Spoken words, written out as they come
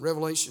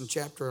Revelation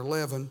chapter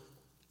 11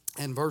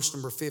 and verse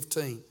number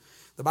 15.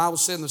 The Bible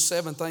said, and the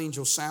seventh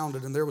angel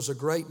sounded, and there was a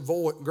great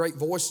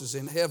voices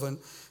in heaven,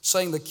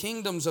 saying, the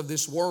kingdoms of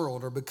this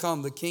world are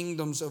become the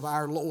kingdoms of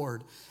our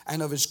Lord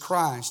and of his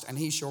Christ, and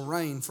he shall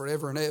reign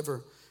forever and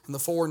ever. And the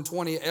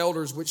 24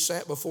 elders which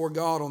sat before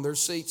God on their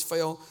seats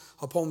fell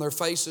upon their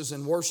faces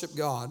and worshiped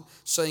God,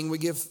 saying, we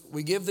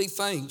give thee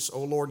thanks,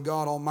 O Lord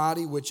God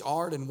Almighty, which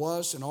art and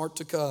was and art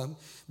to come,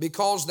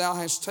 because thou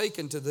hast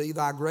taken to thee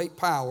thy great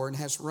power and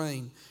hast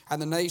reigned.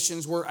 And the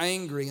nations were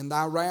angry, and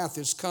thy wrath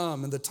is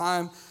come, and the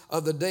time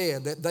of the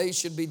dead, that they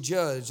should be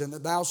judged, and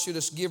that thou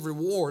shouldest give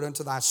reward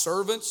unto thy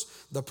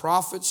servants, the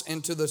prophets,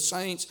 and to the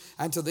saints,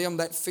 and to them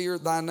that fear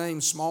thy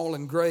name, small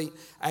and great,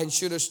 and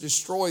shouldest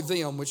destroy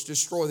them which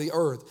destroy the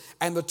earth.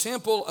 And the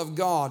temple of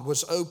God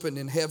was opened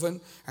in heaven,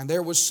 and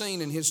there was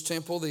seen in his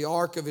temple the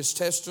ark of his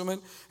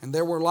testament, and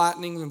there were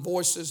lightning and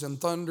voices and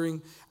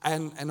thundering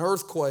and an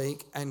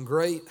earthquake and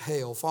great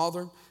hail.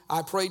 Father,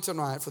 I pray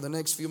tonight for the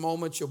next few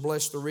moments you'll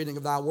bless the reading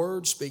of thy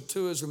word, speak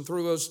to us and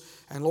through us,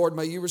 and Lord,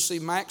 may you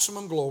receive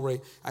maximum glory,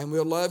 and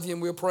we'll love you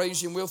and we'll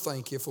praise you and we'll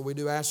thank you, for we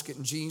do ask it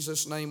in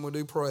Jesus' name, we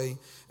do pray.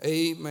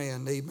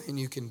 Amen. Amen.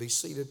 You can be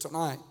seated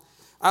tonight.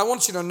 I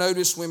want you to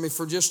notice with me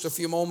for just a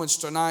few moments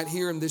tonight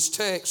here in this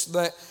text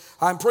that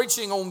I'm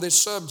preaching on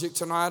this subject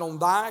tonight, on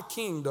thy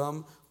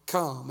kingdom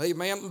come.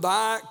 Amen.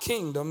 Thy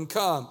kingdom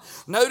come.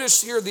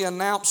 Notice here the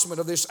announcement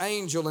of this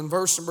angel in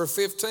verse number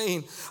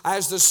 15.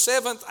 As the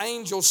seventh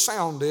angel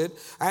sounded,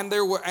 and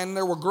there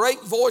were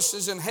great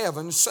voices in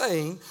heaven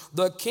saying,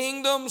 the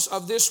kingdoms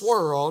of this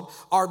world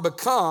are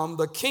become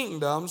the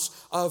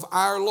kingdoms of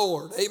our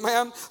Lord.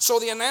 Amen. So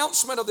the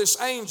announcement of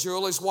this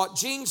angel is what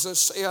Jesus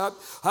said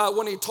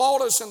when he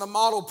taught us in the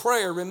model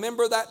prayer.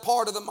 Remember that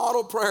part of the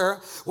model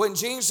prayer when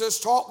Jesus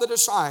taught the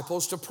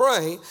disciples to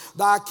pray,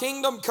 thy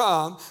kingdom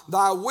come,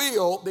 thy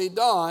will be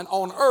done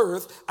on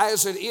earth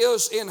as it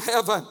is in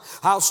heaven.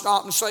 I'll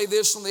stop and say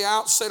this on the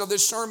outset of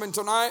this sermon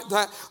tonight,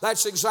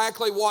 that's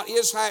exactly what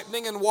is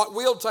happening and what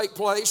will take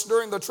place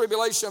during the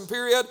tribulation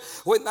period.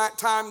 When that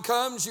time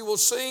comes, you will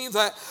see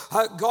that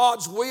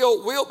God's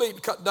will be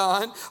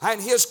done,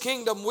 and his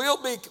kingdom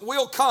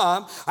will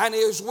come, and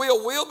his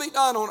will be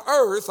done on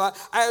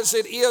earth as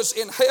it is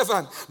in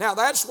heaven. Now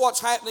that's what's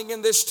happening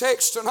in this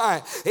text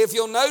tonight. If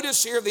you'll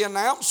notice here the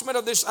announcement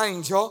of this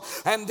angel,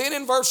 and then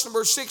in verse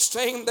number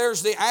 16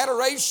 there's the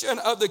adoration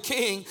of the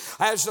king,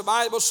 as the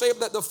Bible said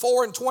that the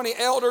 24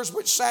 elders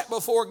which sat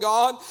before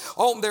God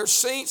on their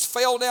seats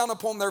fell down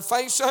upon their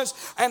faces,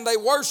 and they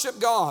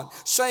worshiped God,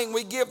 saying,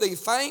 we give thee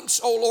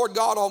thanks, O Lord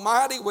God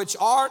Almighty, which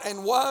art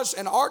and was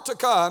and art to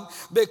come,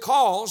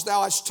 because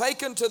thou hast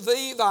taken to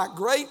thee thy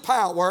great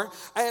power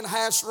and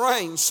hast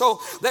reigned.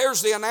 So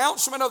there's the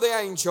announcement of the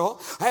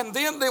angel, and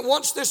then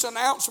once this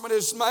announcement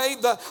is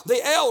made,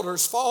 the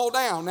elders fall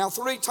down. Now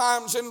 3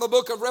 times in the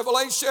book of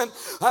Revelation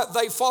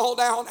they fall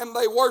down and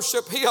they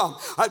worship him.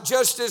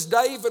 Just as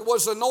David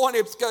was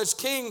anointed as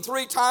king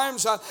 3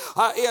 times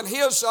in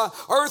his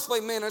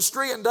earthly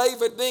ministry, and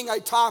David being a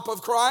type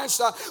of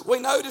Christ, we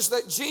notice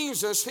that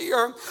Jesus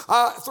here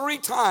 3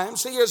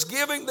 times he is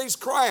giving these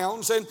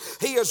crowns, and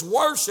he is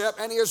worshiped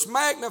and he is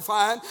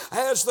magnified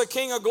as the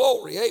King of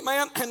glory.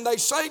 Amen. And they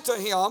say to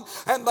him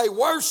and they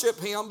worship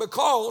him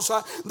because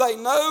they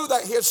know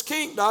that his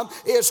kingdom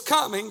is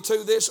coming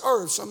to this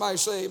earth. Somebody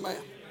say amen.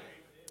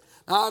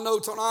 Now I know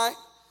tonight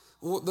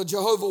the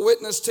Jehovah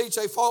Witness teach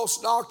a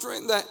false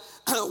doctrine that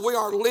we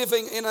are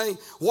living in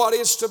what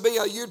is to be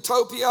a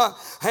utopia,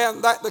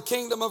 and that the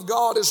kingdom of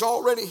God is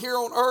already here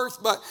on earth.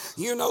 But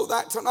you know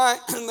that tonight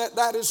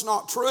that is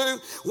not true.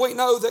 We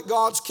know that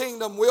God's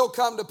kingdom will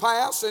come to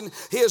pass in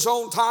his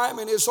own time,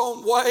 in his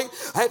own way.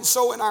 And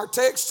so in our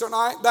text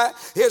tonight, that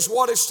is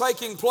what is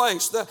taking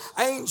place. The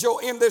angel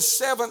in this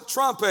 7th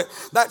trumpet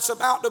that's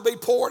about to be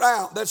poured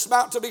out, that's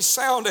about to be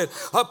sounded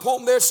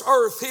upon this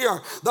earth here.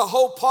 The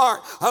whole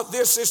part of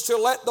this is to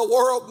let the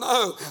world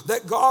know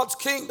that God's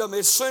kingdom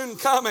is soon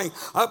coming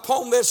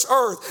upon this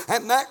earth,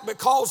 and that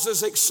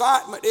causes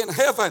excitement in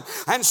heaven.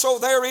 And so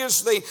there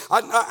is the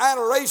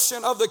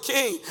adoration of the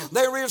king,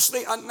 there is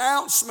the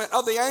announcement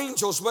of the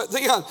angels. But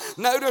then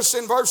notice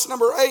in verse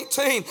number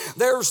 18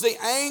 there's the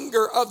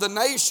anger of the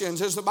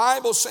nations, as the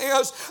Bible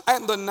says,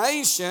 and the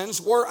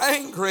nations were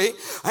angry,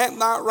 and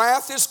thy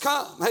wrath is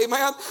come.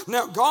 Amen.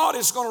 Now God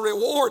is going to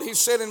reward, he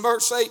said in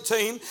verse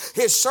 18,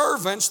 his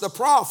servants, the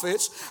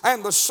prophets,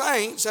 and the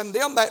saints, and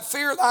them that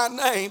fear thy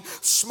name,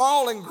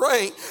 small and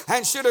great,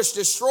 and shouldest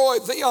destroy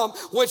them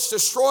which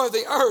destroy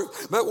the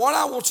earth. But what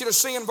I want you to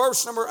see in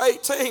verse number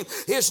 18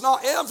 is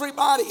not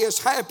everybody is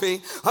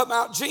happy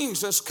about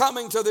Jesus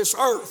coming to this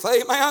earth.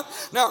 Amen.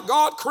 Now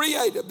God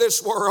created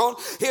this world.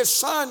 His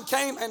son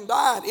came and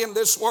died in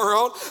this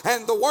world,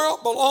 and the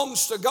world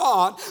belongs to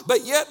God,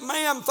 but yet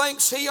man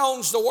thinks he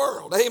owns the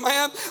world.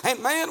 Amen.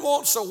 And man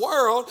wants a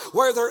world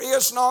where there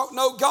is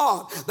no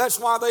God. That's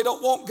why they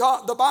don't want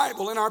God, the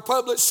Bible, in our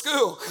public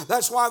school.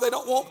 That's why they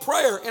don't want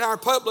prayer in our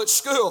public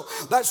school.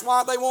 That's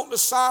why they want to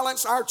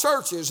silence our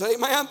churches.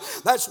 Amen.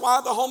 That's why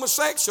the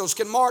homosexuals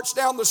can march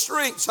down the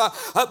streets,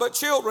 but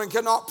children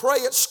cannot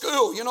pray at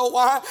school. You know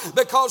why?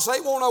 Because they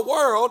want a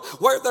world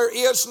where there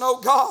is no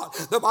God.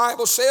 The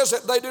Bible says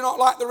that they do not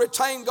like to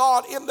retain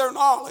God in their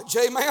knowledge.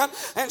 Amen.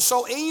 And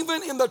so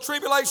even in the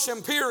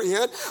tribulation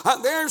period,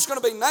 there's going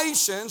to be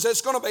nations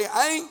that's going to be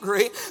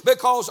angry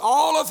because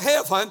all of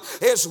heaven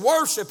is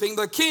worshiping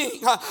the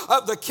King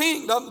of the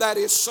kingdom that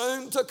is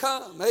soon to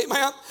come.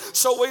 Amen.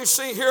 So we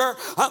see here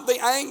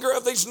the anger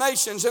of these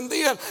nations. And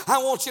then I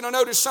want you to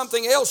notice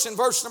something else in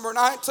verse number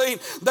 19.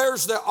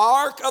 There's the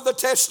Ark of the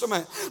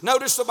Testament.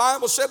 Notice the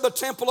Bible said the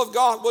temple of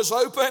God was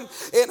open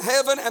in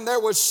heaven, and there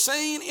was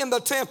seen in the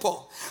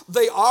temple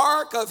the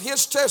Ark of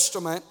His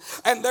Testament,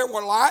 and there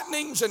were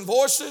lightnings and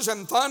voices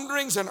and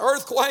thunderings and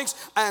earthquakes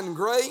and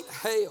great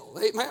hail.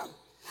 Amen.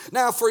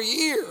 Now for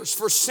years,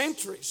 for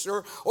centuries,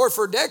 or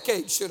for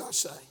decades, should I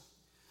say,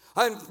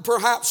 and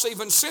perhaps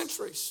even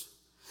centuries,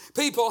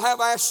 people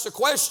have asked the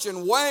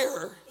question,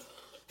 where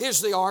is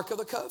the Ark of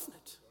the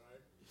Covenant?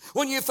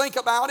 When you think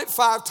about it,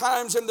 5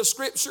 times in the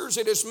Scriptures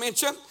it is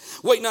mentioned.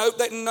 We note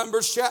that in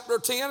Numbers chapter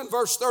 10 and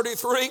verse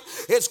 33,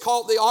 it's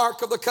called the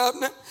Ark of the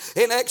Covenant.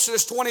 In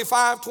Exodus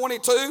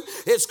 25:22,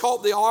 it's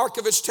called the Ark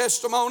of His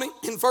Testimony.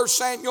 In 1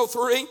 Samuel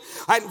 3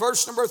 and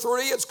verse number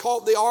 3, it's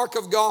called the Ark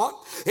of God.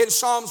 In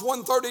Psalms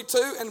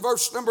 132 and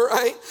verse number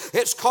 8,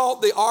 it's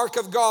called the Ark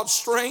of God's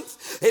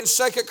Strength. In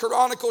 2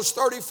 Chronicles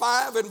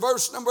 35 and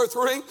verse number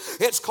 3,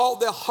 it's called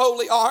the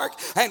Holy Ark.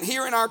 And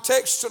here in our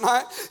text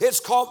tonight,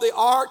 it's called the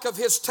Ark of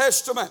His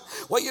Testament.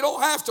 Well, you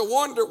don't have to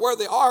wonder where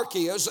the ark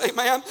is.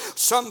 Amen.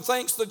 Some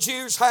thinks the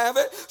Jews have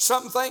it.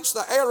 Some thinks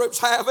the Arabs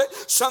have it.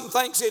 Some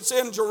thinks it's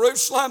in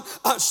Jerusalem.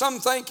 Some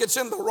think it's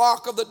in the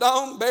Rock of the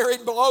Dome,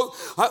 buried below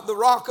the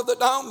Rock of the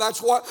Dome.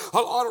 That's what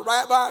a lot of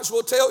rabbis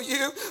will tell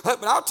you.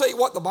 But I'll tell you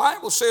what the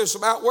Bible says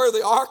about where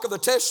the Ark of the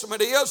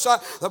Testament is.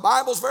 The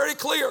Bible's very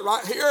clear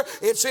right here.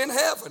 It's in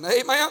heaven.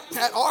 Amen.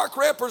 That ark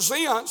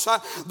represents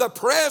the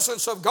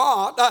presence of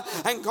God.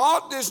 And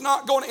God is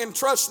not going to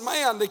entrust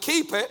man to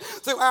keep it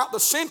throughout the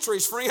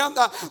centuries, friend.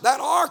 That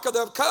Ark of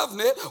the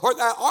Covenant or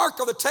that Ark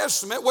of the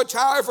Testament, which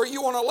however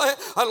you want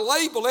to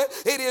label it,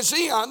 it is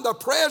in the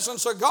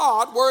presence of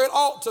God where it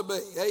ought to be.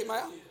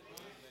 Amen.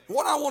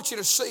 What I want you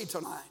to see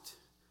tonight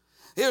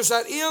is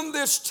that in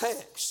this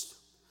text,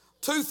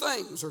 2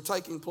 things are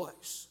taking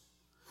place.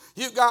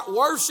 You've got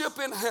worship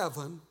in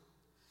heaven,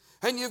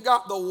 and you've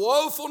got the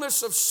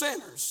woefulness of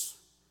sinners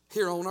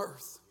here on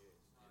earth.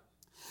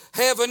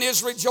 Heaven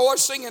is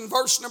rejoicing in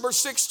verse number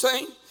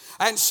 16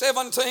 and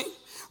 17.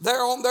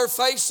 They're on their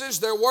faces.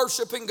 They're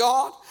worshiping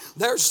God.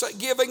 They're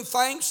giving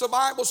thanks, the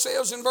Bible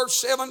says in verse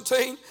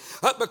 17,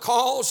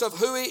 because of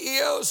who He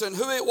is and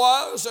who He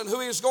was and who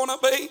He's going to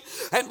be,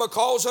 and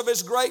because of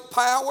His great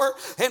power,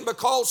 and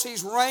because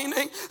He's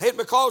reigning, and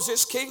because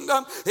His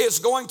kingdom is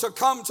going to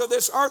come to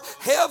this earth.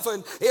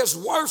 Heaven is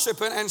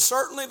worshiping, and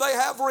certainly they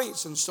have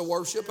reasons to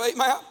worship.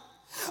 Amen.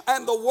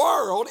 And the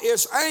world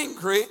is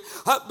angry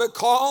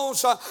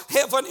because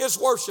heaven is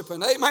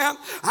worshiping. Amen.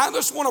 I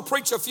just want to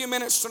preach a few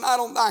minutes tonight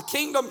on Thy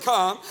kingdom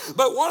come.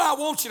 But what I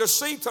want you to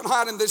see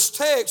tonight in this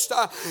text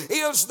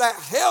is that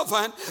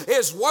heaven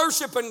is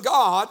worshiping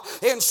God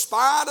in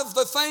spite of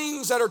the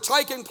things that are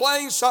taking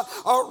place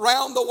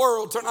around the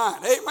world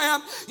tonight.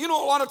 Amen. You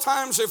know, a lot of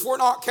times if we're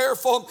not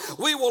careful,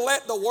 we will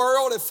let the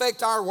world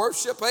affect our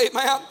worship.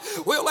 Amen.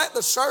 We'll let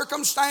the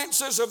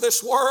circumstances of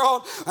this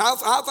world.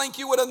 I think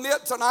you would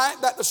admit tonight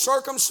that the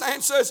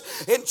circumstances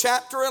in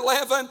chapter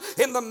 11,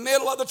 in the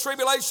middle of the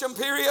tribulation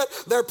period,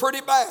 they're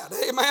pretty bad.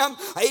 Amen.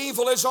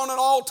 Evil is on an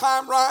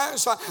all-time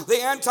rise. The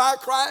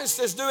Antichrist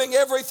is doing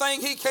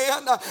everything he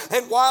can.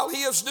 And while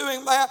he is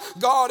doing that,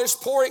 God is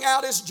pouring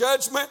out His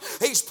judgment.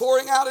 He's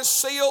pouring out His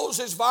seals,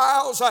 His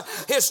vials.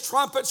 His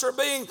trumpets are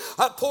being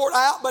poured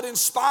out. But in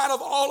spite of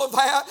all of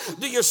that,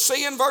 do you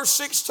see in verse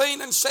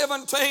 16 and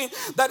 17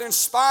 that in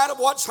spite of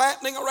what's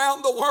happening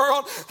around the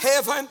world,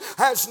 heaven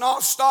has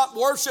not stopped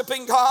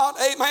worshiping God?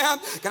 Amen.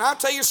 Can I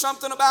tell you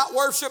something about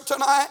worship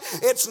tonight?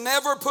 It's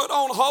never put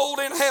on hold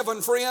in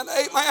heaven, friend.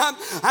 Amen.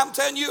 I'm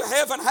telling you,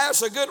 heaven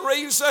has a good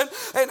reason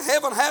and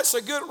heaven has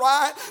a good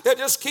right to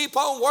just keep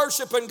on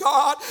worshiping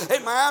God.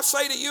 And may I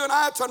say to you and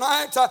I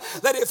tonight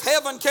that if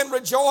heaven can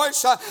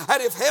rejoice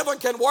and if heaven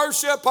can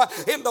worship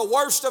in the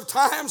worst of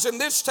times in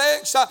this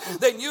text,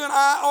 then you and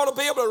I ought to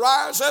be able to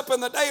rise up in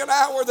the day and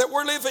hour that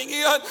we're living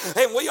in,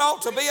 and we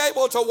ought to be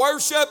able to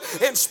worship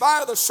in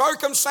spite of the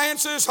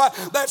circumstances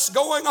that's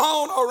going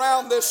on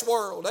around this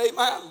world.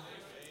 Amen.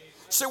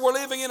 See, we're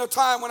living in a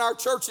time when our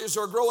churches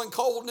are growing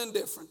cold and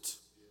indifferent.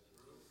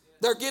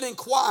 They're getting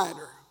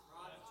quieter.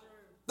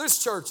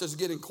 This church is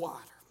getting quieter.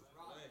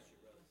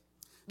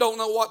 Don't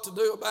know what to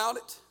do about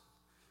it.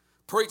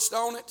 Preached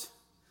on it.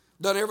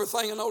 Done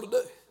everything I know to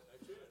do.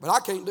 But I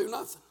can't do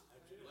nothing.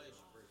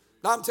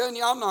 I'm telling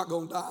you, I'm not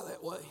going to die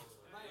that way.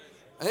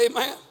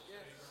 Amen.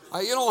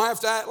 You don't have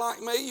to act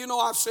like me. You know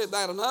I've said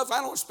that enough. I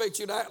don't expect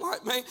you to act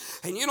like me.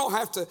 And you don't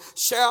have to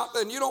shout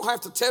and you don't have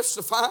to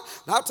testify.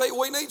 And I'll tell you,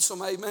 we need some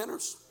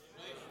ameners.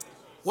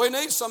 We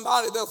need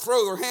somebody that'll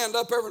throw their hand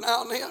up every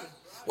now and then.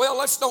 Well,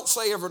 let's don't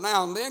say every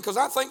now and then, because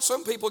I think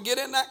some people get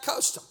in that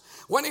custom.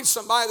 We need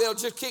somebody that'll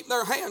just keep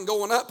their hand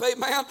going up,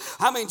 amen.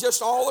 I mean,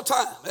 just all the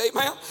time,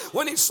 amen.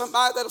 We need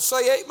somebody that'll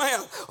say amen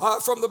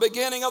from the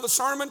beginning of the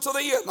sermon to the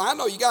end. Now, I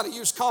know you got to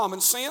use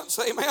common sense,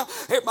 amen.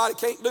 Everybody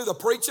can't do the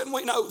preaching,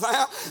 we know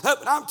that.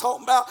 But I'm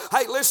talking about,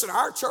 hey, listen,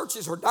 our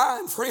churches are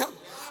dying, friend.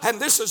 And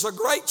this is a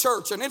great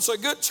church, and it's a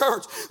good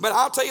church. But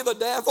I'll tell you, the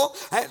devil,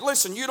 hey,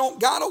 listen, you don't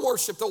got to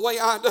worship the way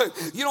I do.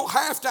 You don't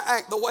have to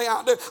act the way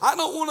I do. I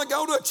don't want to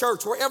go to a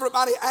church where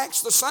everybody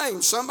acts the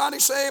same. Somebody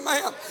say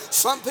amen.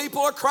 Some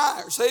people are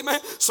criers, amen.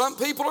 Some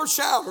people are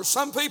shouters.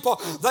 Some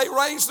people, they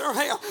raise their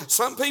hand.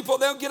 Some people,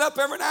 they'll get up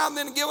every now and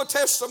then and give a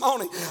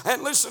testimony.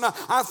 And listen,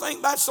 I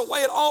think that's the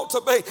way it ought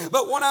to be.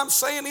 But what I'm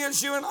saying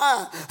is, you and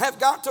I have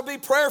got to be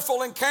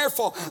prayerful and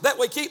careful that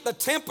we keep the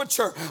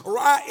temperature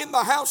right in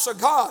the house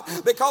of God.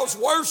 Because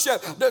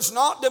worship does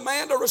not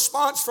demand a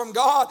response from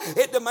God.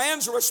 It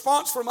demands a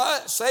response from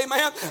us.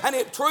 Amen. And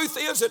the truth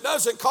is, it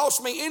doesn't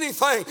cost me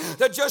anything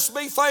to just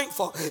be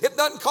thankful. It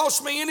doesn't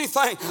cost me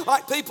anything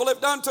like people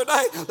have done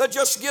today to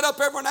just get up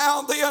every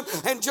now and then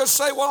and just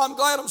say, well, I'm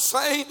glad I'm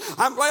saved.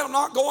 I'm glad I'm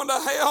not going to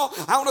hell.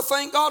 I want to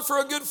thank God for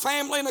a good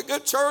family and a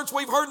good church.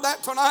 We've heard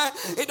that tonight.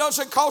 It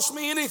doesn't cost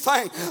me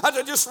anything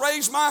to just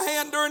raise my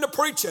hand during the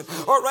preaching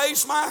or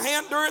raise my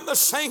hand during the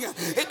singing.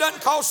 It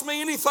doesn't cost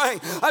me anything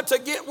to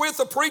get with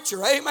the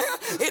preacher, amen.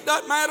 It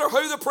doesn't matter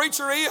who the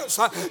preacher is.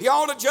 You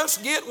ought to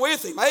just get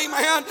with him,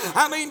 amen.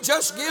 I mean,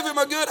 just give him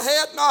a good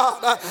head nod.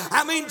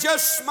 I mean,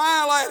 just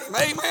smile at him,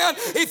 amen.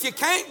 If you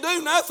can't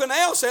do nothing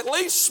else, at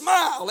least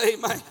smile,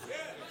 amen.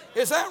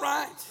 Is that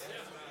right?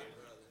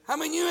 I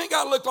mean, you ain't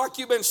got to look like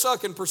you've been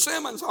sucking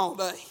persimmons all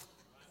day.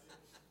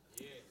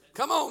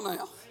 Come on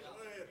now.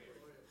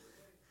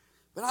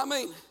 But I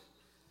mean,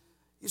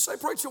 you say,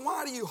 preacher,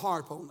 why do you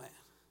harp on that?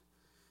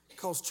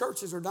 Because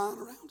churches are dying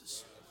around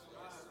us.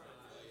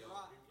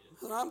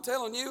 And I'm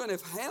telling you, and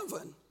if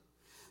heaven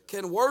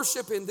can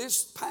worship in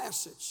this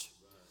passage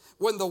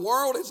when the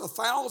world is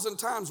 1,000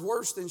 times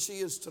worse than she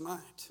is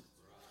tonight,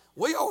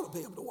 we ought to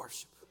be able to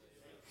worship.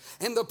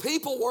 And the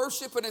people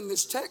worshiping in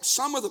this text,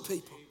 some of the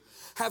people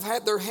have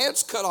had their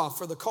heads cut off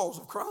for the cause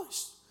of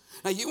Christ.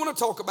 Now, you want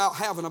to talk about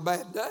having a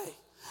bad day.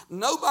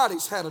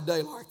 Nobody's had a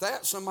day like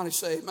that. Somebody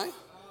say amen.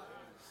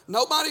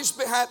 Nobody's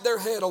had their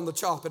head on the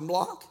chopping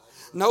block.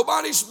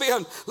 Nobody's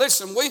been,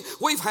 listen,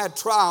 we've had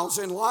trials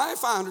in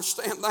life, I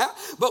understand that,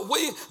 but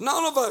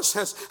none of us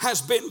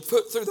has been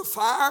put through the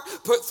fire,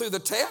 put through the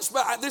test,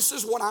 but this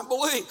is what I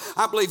believe.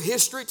 I believe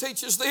history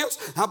teaches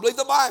this. I believe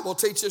the Bible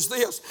teaches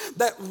this,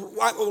 that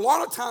a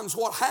lot of times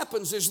what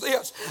happens is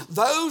this: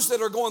 those that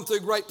are going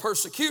through great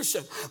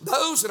persecution,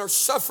 those that are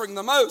suffering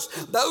the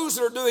most, those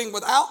that are doing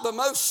without the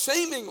most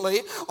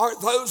seemingly are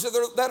those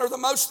that are the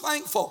most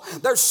thankful.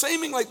 They're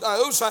seemingly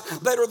those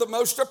that are the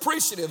most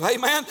appreciative.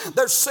 Amen.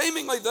 They're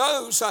seemingly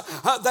those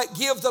that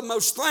give the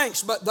most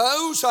thanks, but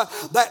those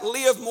that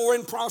live more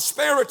in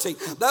prosperity,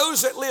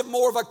 those that live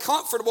more of a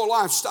comfortable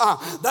lifestyle,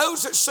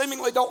 those that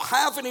seemingly don't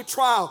have any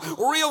trial,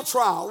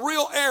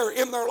 real error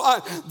in their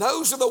life,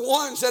 those are the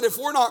ones that if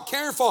we're not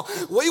careful,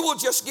 we will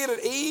just get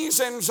at ease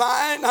in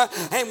Zion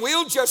and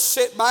we'll just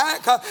sit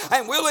back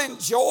and we'll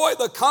enjoy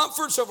the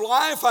comforts of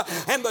life,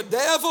 and the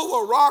devil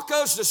will rock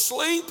us to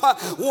sleep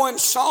one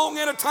song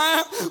at a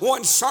time,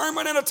 one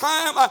sermon at a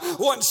time,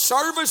 one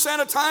service at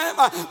a time.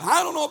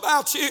 I don't know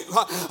about you,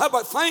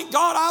 but thank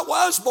God I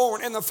was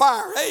born in the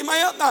fire,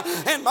 amen.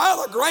 And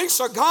by the grace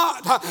of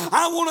God,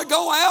 I want to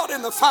go out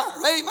in the fire,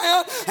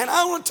 amen. And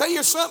I want to tell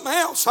you something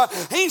else.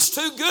 He's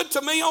too good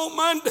to me on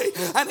Monday,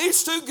 and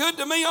He's too good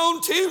to me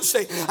on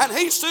Tuesday, and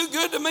He's too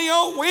good to me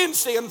on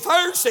Wednesday and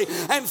Thursday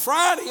and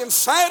Friday and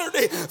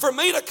Saturday for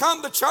me to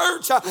come to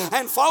church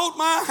and fold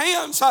my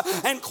hands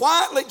and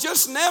quietly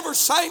just never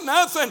say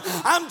nothing.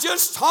 I'm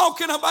just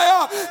talking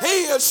about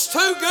He is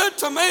too good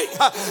to me.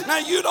 Now,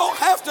 you don't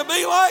have to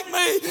be like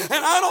me,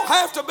 and I don't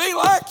have to be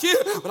like you,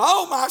 but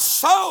oh, my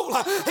soul,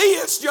 He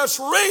is just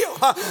real,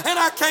 and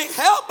I can't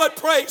help but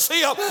praise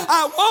Him.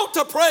 I want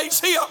to praise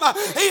Him.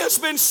 He has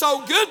been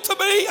so good to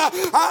me.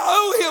 I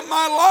owe Him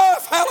my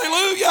life.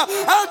 Hallelujah.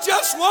 I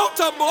just want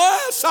to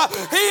bless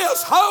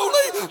His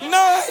holy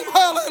name.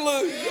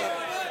 Hallelujah.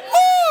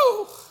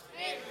 Woo!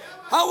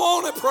 I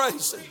want to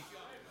praise Him.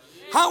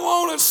 I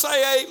want to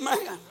say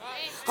amen.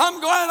 I'm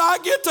glad I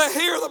get to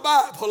hear the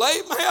Bible.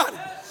 Amen.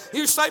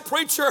 You say,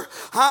 preacher,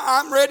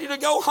 I'm ready to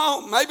go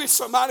home. Maybe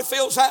somebody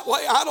feels that way.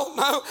 I don't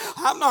know.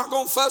 I'm not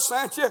going to fuss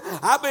at you.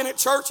 I've been at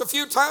church a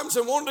few times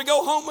and wanted to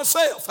go home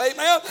myself.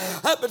 Amen.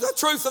 But the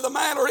truth of the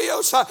matter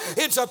is,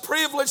 it's a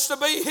privilege to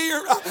be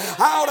here.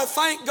 I ought to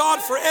thank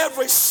God for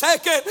every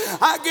second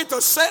I get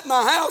to sit in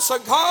the house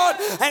of God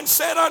and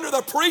sit under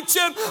the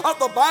preaching of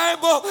the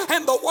Bible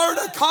and the Word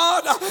of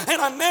God.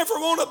 And I never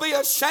want to be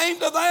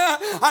ashamed of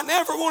that. I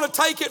never want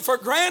to take it for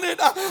granted.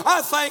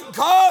 I thank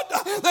God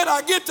that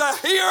I get to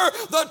hear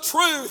the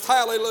truth.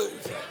 Hallelujah.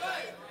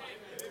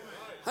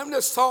 I'm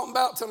just talking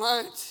about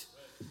tonight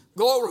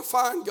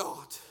glorifying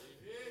God.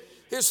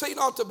 Is He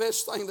not the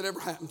best thing that ever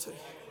happened to you?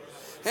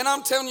 And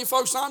I'm telling you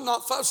folks, I'm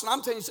not fussing.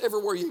 I'm telling you, it's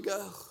everywhere you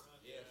go.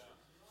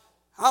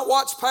 I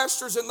watch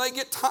pastors and they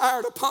get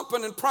tired of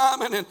pumping and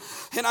priming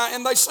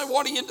and they say,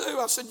 what do you do?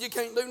 I said, you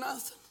can't do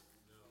nothing.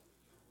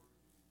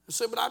 I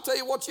said, but I tell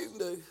you what you can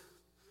do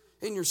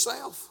in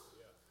yourself.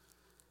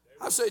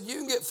 I said, you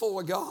can get full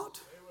of God.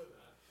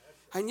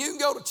 And you can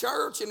go to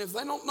church, and if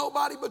they don't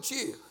nobody but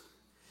you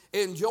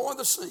enjoy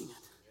the singing,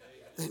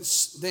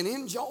 then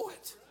enjoy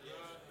it.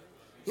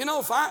 You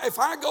know, if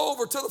I go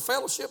over to the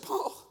fellowship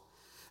hall,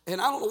 and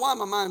I don't know why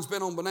my mind's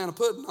been on banana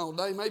pudding all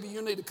day. Maybe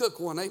you need to cook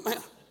one, amen.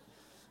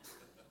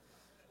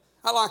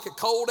 I like it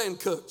cold and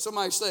cooked.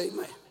 Somebody say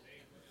amen.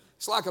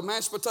 It's like a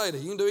mashed potato.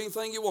 You can do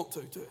anything you want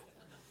to it.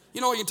 You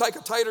know, you can take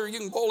a tater, you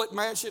can boil it,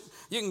 mash it,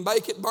 you can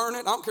bake it, burn it.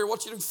 I don't care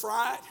what you do,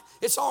 fry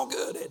it. It's all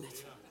good, isn't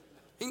it?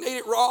 You can eat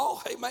it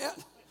raw, amen.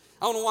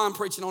 I don't know why I'm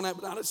preaching on that,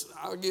 but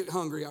I'll get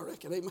hungry, I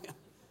reckon, amen.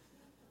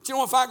 But you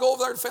know, if I go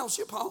over there to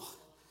fellowship hall,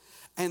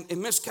 and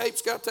Miss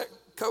Cape's got that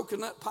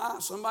coconut pie,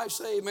 somebody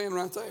say amen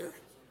right there.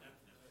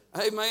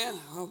 Amen.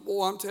 Oh,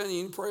 boy, I'm telling you,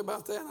 you can pray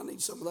about that. I need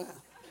some of that.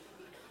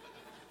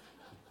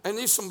 And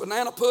there's some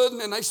banana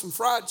pudding and there's some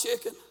fried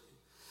chicken.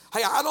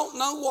 Hey, I don't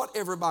know what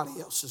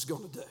everybody else is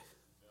going to do.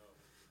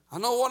 I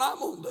know what I'm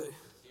going to do.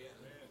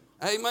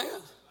 Amen.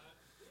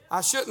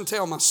 I shouldn't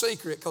tell my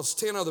secret because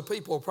 10 other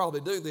people will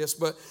probably do this,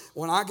 but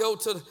when I go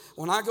over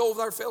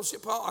there to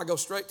fellowship hall, I go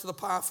straight to the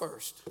pie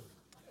first.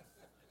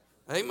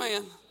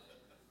 Amen.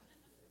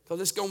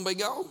 Because it's going to be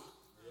gone.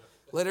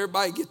 Let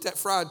everybody get that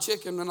fried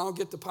chicken, and I'll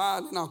get the pie,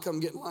 and then I'll come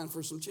get in line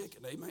for some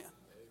chicken. Amen.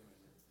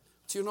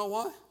 But you know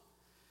what?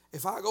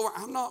 If I go,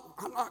 I'm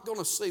not going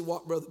to see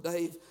what Brother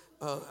Dave.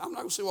 I'm not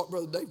going to see what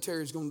Brother Dave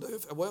Terry's going to do.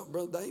 Well,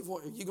 Brother Dave,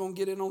 what, are you going to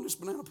get in on this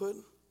banana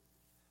pudding?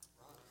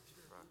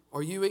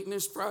 Are you eating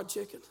this fried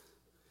chicken?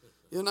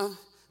 You know,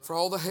 for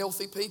all the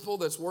healthy people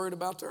that's worried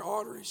about their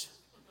arteries.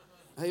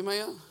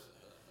 Amen.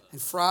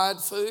 And fried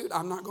food,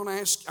 I'm not going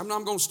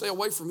to stay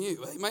away from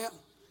you. Amen.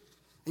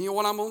 And you know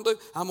what I'm going to do?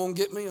 I'm going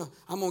to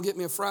get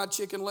me a fried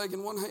chicken leg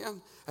in one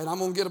hand, and I'm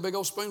going to get a big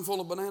old spoonful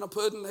of banana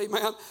pudding,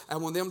 amen.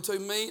 And when them two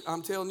meet,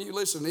 I'm telling you,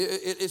 listen,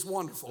 it's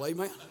wonderful,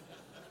 amen.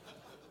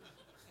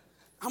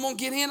 I'm going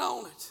to get in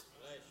on it.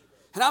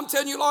 And I'm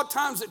telling you, a lot of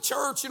times at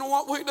church, you know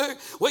what we do?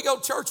 We go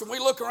to church and we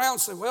look around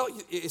and say, well,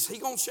 is he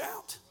going to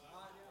shout?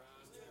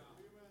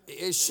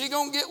 Is she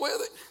going to get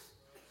with it?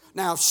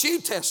 Now, if she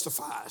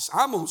testifies,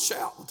 I'm going to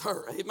shout with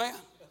her, amen.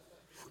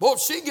 Boy, if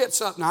she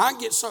gets up, now I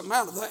can get something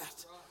out of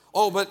that.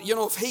 Oh, but, you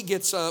know, if he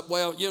gets up,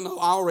 well, you know,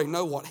 I already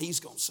know what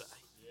he's going to say.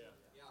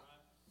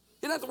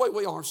 Isn't that the way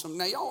we are some?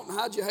 Now, y'all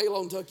hide your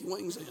halo and tuck your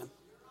wings in.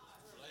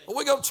 Well,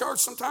 we go to church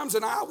sometimes,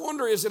 and I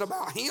wonder, is it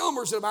about him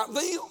or is it about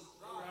them?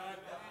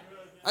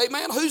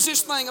 Amen. Who's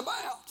this thing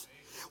about?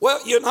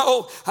 Well, you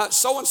know,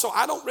 so-and-so,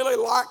 I don't really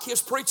like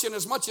his preaching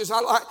as much as I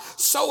like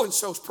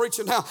so-and-so's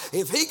preaching. Now,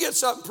 if he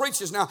gets up and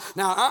preaches, now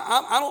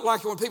I don't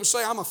like it when people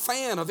say I'm a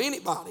fan of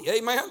anybody.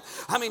 Amen.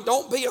 I mean,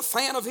 don't be a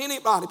fan of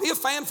anybody. Be a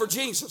fan for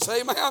Jesus.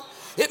 Amen.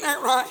 Isn't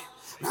that right?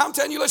 Now, I'm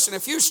telling you, listen,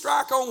 if you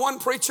strike on one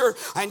preacher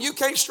and you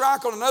can't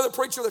strike on another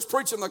preacher that's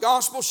preaching the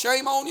gospel,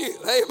 shame on you.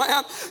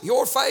 Amen.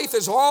 Your faith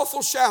is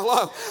awful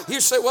shallow.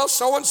 You say, well,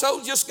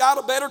 so-and-so just got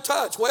a better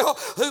touch. Well,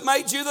 who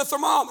made you the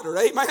thermometer?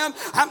 Amen.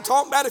 I'm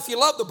talking about if you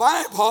love the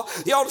Bible,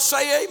 you ought to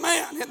say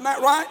amen. Isn't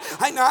that right?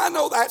 Hey, now, I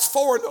know that's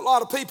foreign to a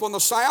lot of people in the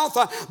South,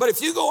 but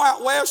if you go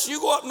out west, you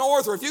go up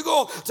north, or if you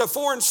go to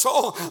foreign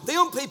soil,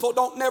 them people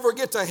don't never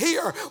get to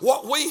hear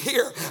what we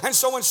hear. And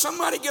so when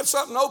somebody gets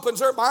up and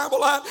opens their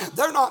Bible up,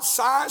 they're not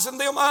sizing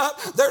them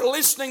up. They're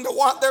listening to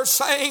what they're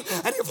saying.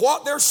 And if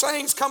what they're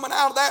saying is coming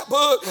out of that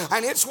book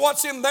and it's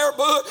what's in their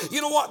book, you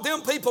know what?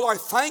 Them people are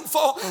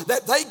thankful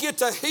that they get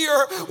to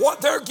hear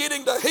what they're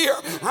getting to hear.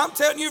 I'm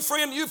telling you,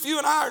 friend, if you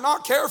and I are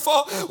not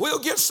careful, we'll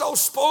get so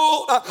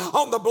spoiled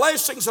on the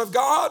blessings of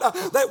God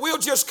that we'll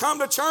just come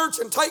to church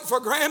and take for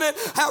granted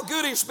how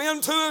good He's been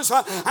to us.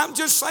 I'm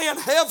just saying,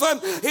 heaven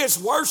is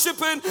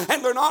worshiping,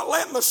 and they're not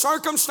letting the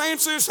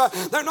circumstances,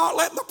 they're not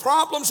letting the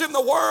problems in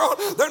the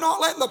world, they're not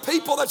letting the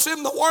people that's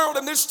in the world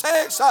in this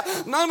text,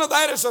 none of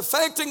that is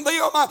affecting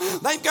them.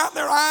 They've got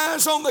their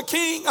eyes on the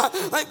King.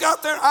 They've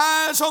got their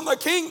eyes on the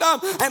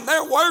kingdom, and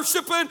they're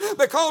worshiping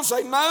because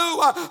they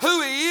know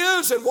who He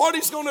is and what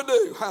He's going to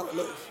do.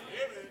 Hallelujah.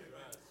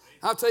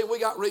 I'll tell you, we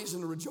got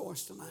reason to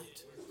rejoice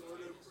tonight.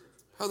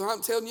 Brother,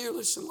 I'm telling you,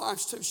 listen,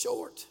 life's too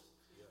short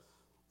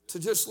to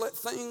just let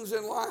things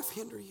in life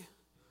hinder you.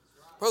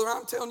 Brother,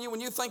 I'm telling you,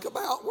 when you think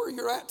about where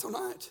you're at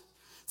tonight,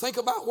 think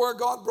about where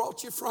God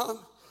brought you from.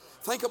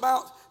 Think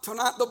about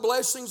tonight the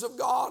blessings of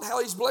God,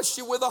 how He's blessed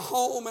you with a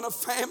home and a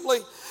family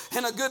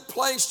and a good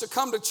place to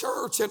come to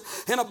church and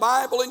a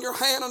Bible in your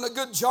hand and a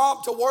good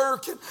job to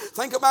work. And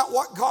think about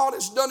what God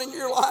has done in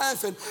your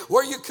life and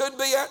where you could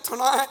be at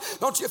tonight.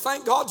 Don't you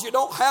thank God you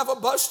don't have a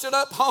busted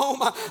up home?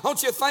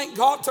 Don't you thank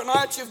God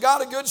tonight you've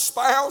got a good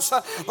spouse?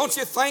 Don't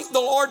you thank the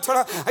Lord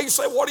tonight? You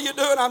say, what are you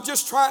doing? I'm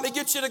just trying to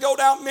get you to go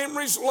down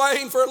memories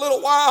lane for a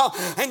little while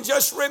and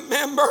just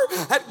remember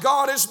that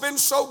God has been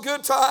so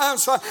good to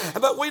us.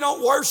 But we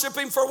don't worship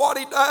Him for for what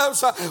He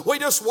does. We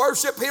just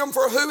worship Him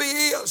for who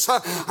He is.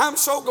 I'm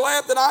so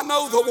glad that I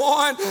know the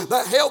one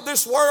that held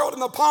this world in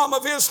the palm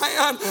of His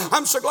hand.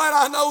 I'm so glad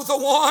I know the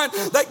one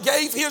that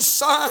gave His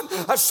Son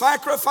a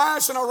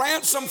sacrifice and a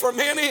ransom for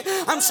many.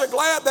 I'm so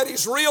glad that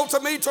He's real to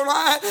me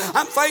tonight.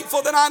 I'm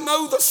thankful that I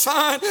know the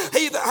Son.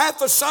 He that hath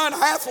the Son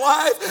hath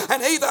life,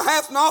 and he that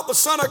hath not the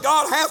Son of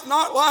God hath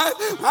not life.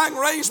 I can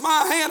raise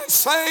my hand and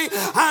say,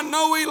 I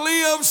know He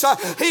lives.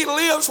 He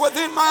lives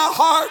within my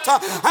heart.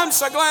 I'm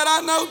so glad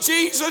I know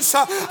Jesus.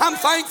 I'm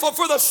thankful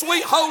for the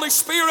sweet Holy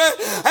Spirit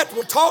that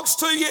talks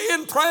to you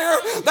in prayer,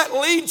 that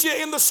leads you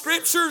in the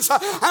Scriptures.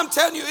 I'm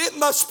telling you, isn't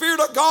the Spirit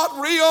of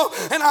God real?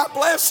 And I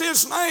bless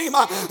His name.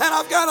 And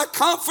I've got a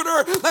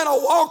Comforter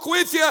that'll walk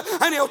with you,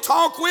 and He'll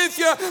talk with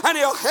you, and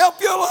He'll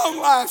help you along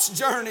life's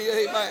journey.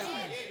 Amen.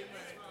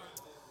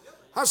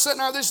 I was sitting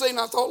there this evening,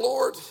 I thought,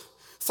 Lord,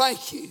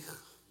 thank You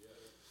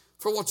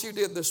for what You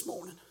did this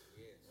morning.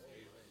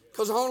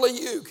 Because only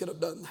You could have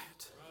done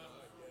that.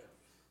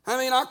 I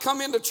mean, I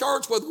come into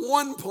church with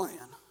one plan.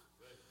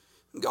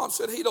 And God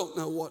said He don't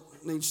know what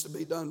needs to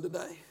be done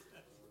today.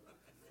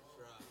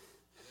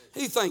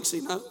 He thinks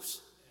He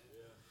knows.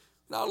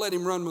 And I'll let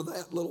Him run with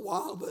that a little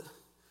while, but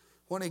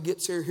when He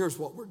gets here, here's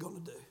what we're going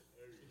to do.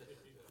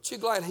 Aren't you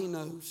glad He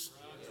knows?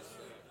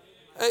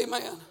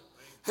 Amen.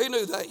 He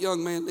knew that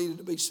young man needed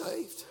to be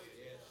saved.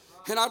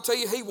 And I'll tell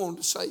you, He wanted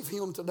to save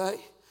him today.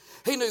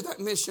 He knew that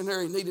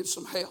missionary needed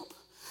some help.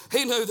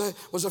 He knew there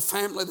was a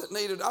family that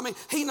needed,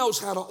 He knows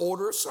how to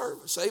order a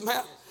service.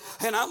 Amen.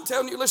 And I'm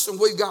telling you, listen,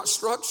 we've got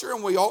structure,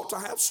 and we ought to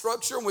have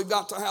structure, and we've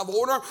got to have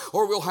order,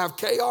 or we'll have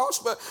chaos.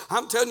 But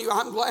I'm telling you,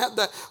 I'm glad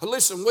that,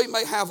 listen, we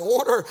may have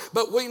order,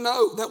 but we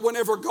know that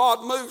whenever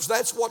God moves,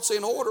 that's what's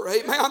in order.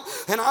 Amen.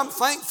 And I'm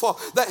thankful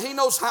that He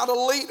knows how to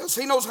lead us.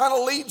 He knows how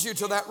to lead you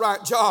to that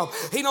right job.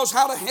 He knows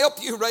how to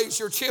help you raise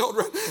your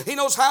children. He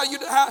knows how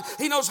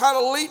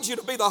to lead you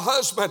to be the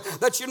husband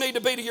that you need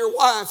to be to your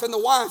wife, and the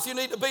wife you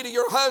need to be to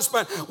your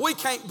husband. We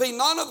can't be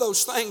none of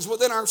those things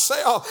within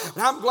ourselves.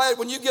 And I'm glad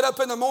when you get up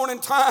in the morning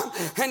time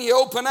and you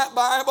open that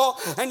Bible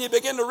and you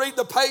begin to read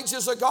the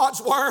pages of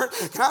God's Word.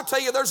 Can I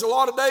tell you, there's a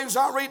lot of days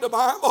I read the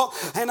Bible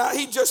and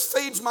He just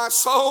feeds my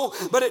soul,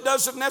 but it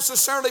doesn't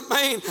necessarily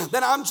mean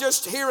that I'm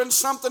just hearing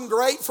something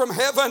great from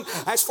heaven.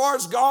 As far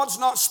as God's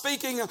not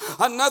speaking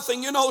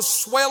nothing,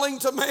 swelling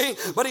to me,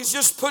 but He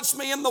just puts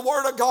me in the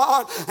Word of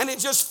God, and it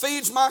just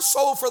feeds my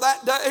soul for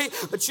that day.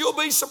 But you'll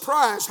be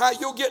surprised how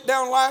you'll get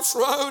down life's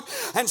road,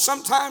 and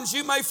sometimes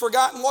you may have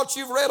forgotten what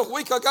you've read a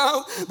week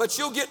ago, but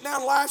you'll get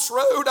down life's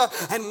road,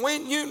 and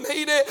when you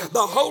need it, the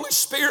Holy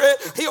Spirit,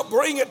 He'll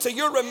bring it to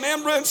your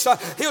remembrance.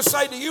 He'll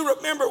say, do you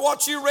remember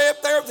what you read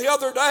there the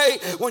other day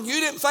when you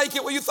didn't think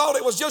it, you thought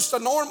it was just a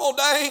normal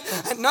day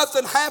and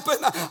nothing happened?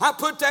 I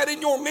put that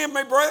in your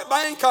memory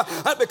bank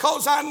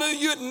because I knew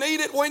you'd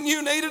need it when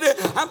you needed it.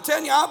 I'm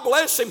telling you, I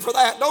bless Him for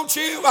that, don't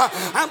you?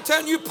 I'm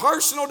telling you,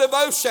 personal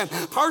devotion,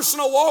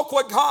 personal walk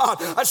with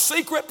God, a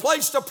secret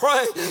place to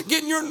pray,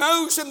 getting your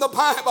nose in the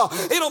Bible.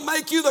 It'll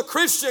make you the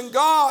Christian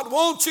God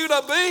wants you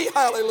to be.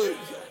 Hallelujah.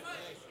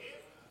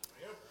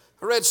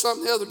 I read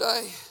something the other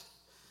day.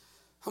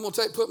 I'm going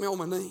to put me on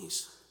my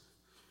knees.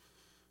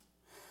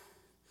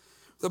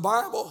 The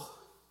Bible,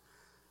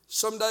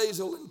 some days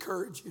it'll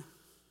encourage you.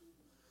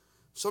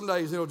 Some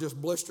days it'll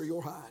just blister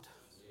your hide.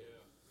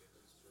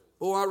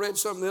 Oh, I read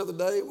something the other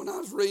day when I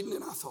was reading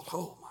it, I thought,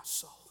 oh, my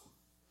soul.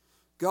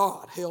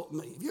 God help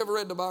me. Have you ever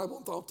read the Bible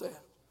and thought that?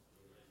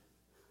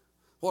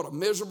 What a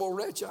miserable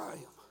wretch I am.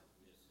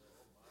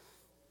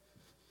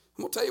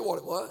 I'm going to tell you what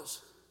it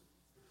was.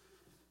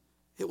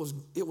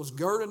 It was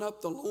girding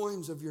up the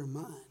loins of your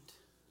mind.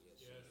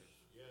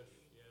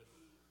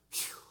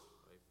 Whew.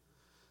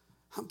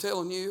 I'm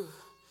telling you,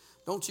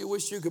 don't you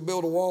wish you could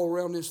build a wall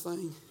around this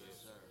thing?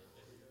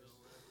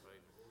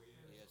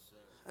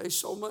 Hey,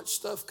 so much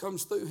stuff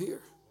comes through here.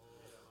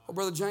 Well,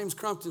 Brother James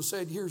Crumpton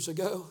said years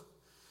ago,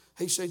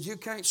 he said, you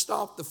can't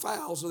stop the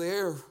fowls of the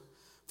air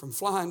from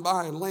flying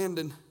by and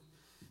landing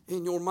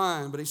in your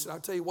mind. But he said, I'll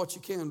tell you what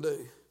you can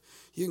do.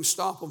 You can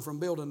stop them from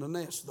building a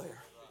nest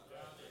there.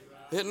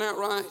 Isn't that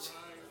right?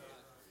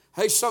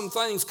 Hey, some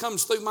things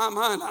comes through my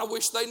mind. I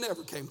wish they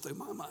never came through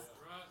my mind.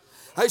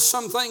 Hey,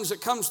 some things that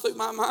comes through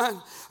my mind,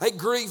 they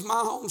grieve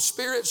my own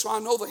spirit, so I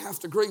know they have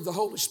to grieve the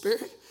Holy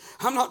Spirit.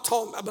 I'm not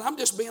talking, but I'm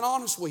just being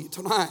honest with you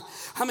tonight.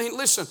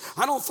 Listen,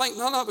 I don't think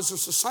none of us are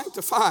so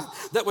sanctified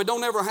that we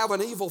don't ever have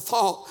an evil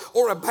thought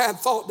or a bad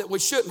thought that we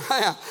shouldn't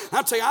have.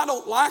 I tell you, I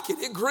don't like it.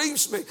 It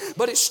grieves me,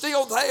 but it's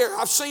still there.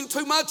 I've seen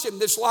too much in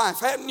this life,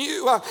 haven't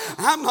you?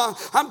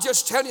 I'm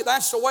just telling you,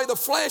 that's the way the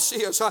flesh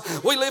is.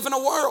 We live in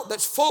a world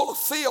that's full of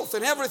filth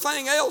and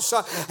everything else,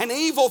 and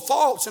evil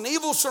thoughts and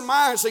evil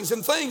surmisings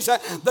and things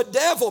that the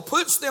devil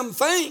puts them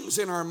things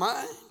in our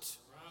mind.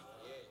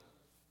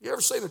 You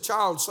ever seen a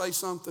child say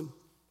something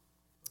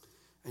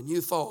and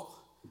you thought,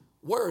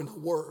 where in the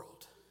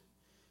world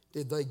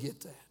did they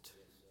get that?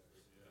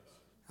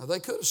 Now, they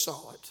could have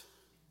saw it.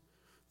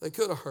 They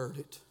could have heard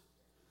it.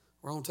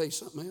 Or I'm going to tell you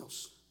something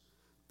else.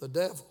 The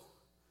devil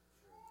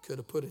could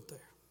have put it there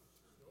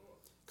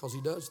because he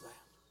does that.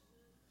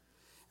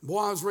 Boy,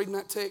 I was reading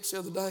that text the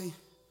other day,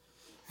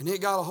 and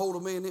it got a hold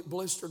of me and it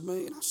blistered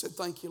me. And I said,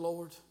 thank you,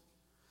 Lord.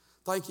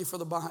 Thank you for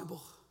the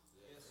Bible.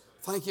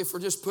 Thank you for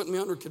just putting me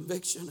under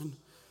conviction and,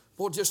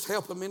 boy, just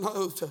helping me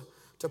know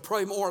to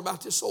pray more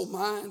about this old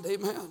mind.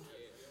 Amen.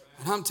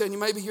 And I'm telling you,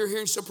 maybe you're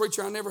hearing some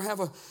preacher, I never have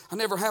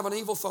an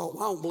evil thought.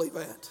 Well, I don't believe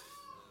that.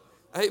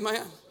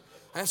 Amen.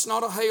 That's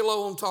not a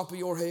halo on top of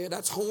your head.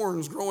 That's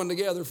horns growing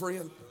together,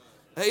 friend.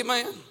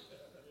 Amen.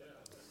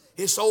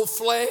 It's old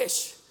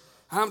flesh.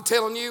 I'm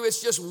telling you,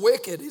 it's just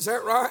wicked. Is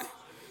that right?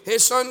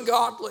 It's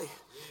ungodly.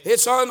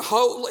 It's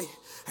unholy.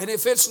 And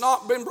if it's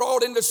not been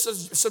brought into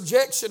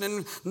subjection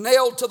and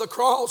nailed to the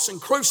cross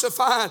and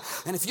crucified,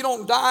 and if you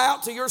don't die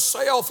out to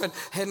yourself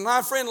and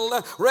my friend,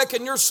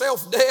 reckon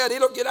yourself dead,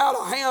 it'll get out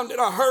of hand in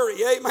a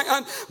hurry.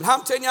 Amen. But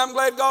I'm telling you, I'm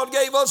glad God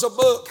gave us a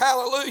book,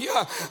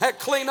 hallelujah, that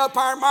clean up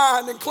our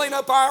mind and clean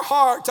up our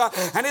heart,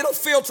 and it'll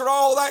filter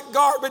all that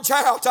garbage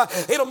out.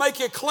 It'll make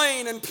you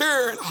clean and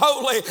pure and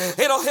holy.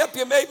 It'll help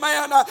you,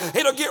 amen.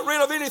 It'll get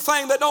rid of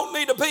anything that don't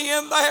need to be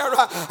in there.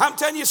 I'm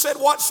telling you, said,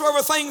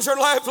 whatsoever things are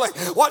lovely,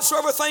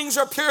 whatsoever things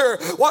are pure,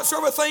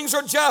 whatsoever things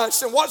are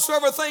just, and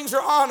whatsoever things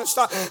are honest,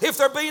 if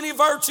there be any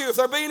virtue, if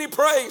there be any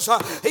praise,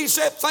 he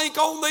said, think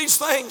on these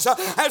things.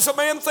 As a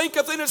man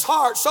thinketh in his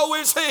heart, so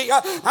is he.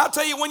 I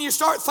tell you, when you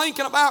start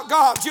thinking about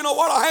God, you know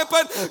what will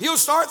happen? You'll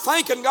start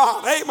thanking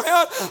God.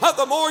 Amen.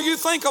 The more you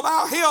think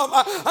about him,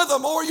 the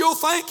more you'll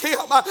thank him.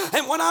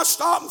 And when I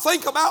stop and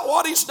think about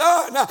what he's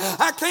done,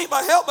 I can't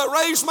but help but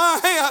raise my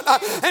hand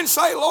and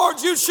say, Lord,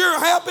 you sure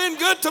have been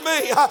good to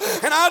me.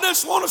 And I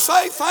just want to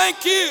say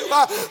thank you.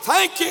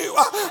 Thank you.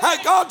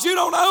 God, you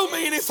don't owe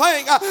me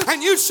anything,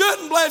 and you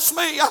shouldn't bless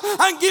me.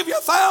 I can give you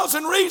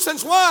 1,000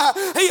 reasons why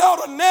he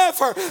ought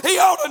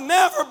to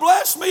never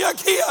bless me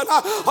again.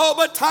 Oh,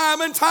 but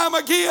time and time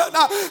again,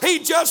 he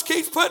just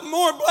keeps putting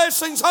more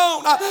blessings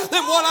on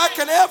than what I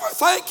can ever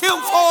thank him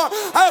for.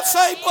 I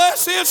say,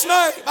 bless his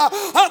name.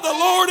 The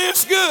Lord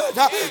is good.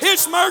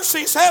 His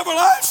mercies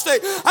everlasting.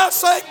 I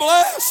say,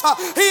 bless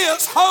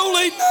his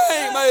holy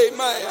name.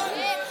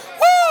 Amen.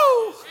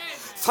 Woo!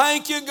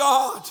 Thank you,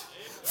 God,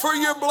 for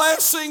your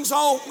blessings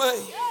on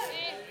me.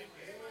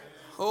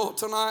 Oh,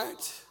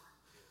 tonight,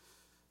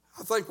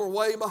 I think we're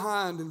way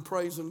behind in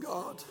praising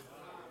God.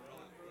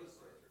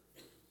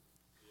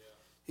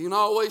 You can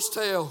always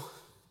tell.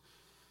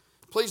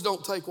 Please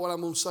don't take what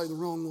I'm going to say the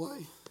wrong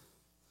way.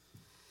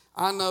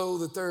 I know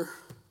that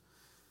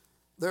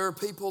there are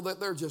people that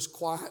they're just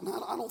quiet, and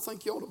I don't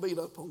think you ought to beat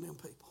up on them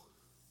people.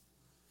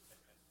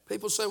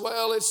 People say,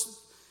 well,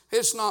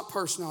 it's not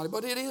personality,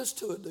 but it is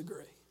to a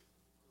degree.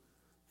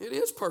 It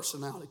is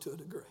personality to a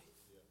degree.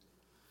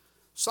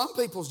 Some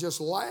people's just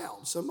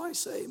loud. Somebody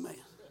say amen.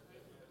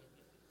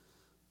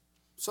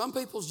 Some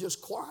people's just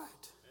quiet.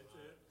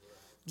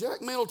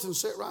 Jack Middleton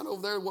sat right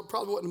over there.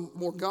 Probably wasn't a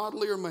more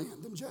godlier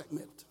man than Jack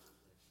Middleton.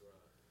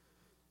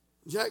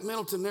 Jack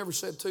Middleton never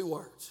said 2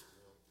 words.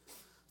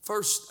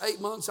 First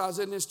 8 months I was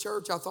in this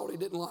church, I thought he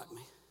didn't like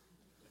me.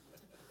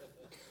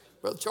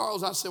 Brother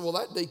Charles, I said, well,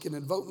 that deacon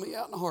would vote me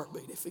out in a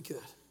heartbeat if he could.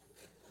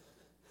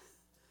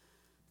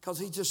 Because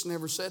he just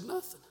never said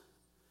nothing.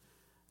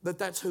 But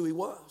that's who he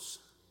was.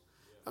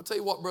 I'll tell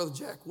you what Brother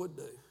Jack would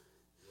do.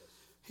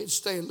 He'd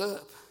stand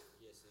up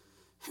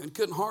and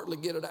couldn't hardly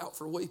get it out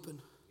for weeping.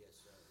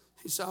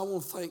 He said, I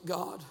want to thank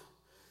God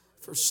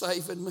for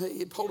saving me.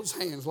 He'd hold his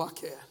hands like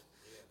that.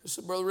 He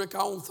said, Brother Rick,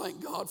 I want to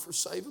thank God for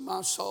saving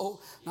my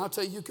soul. And I'll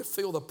tell you, you could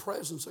feel the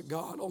presence of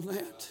God on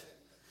that.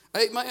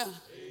 Amen.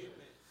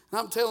 And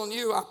I'm telling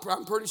you,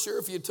 I'm pretty sure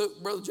if you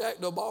took Brother Jack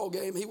to a ball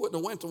game, he wouldn't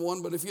have went to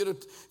one. But if you'd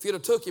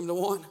have took him to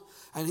one,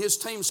 and his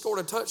team scored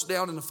a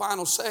touchdown in the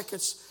final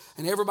seconds,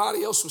 and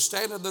everybody else was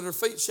standing at their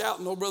feet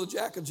shouting, old Brother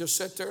Jack would just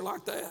sit there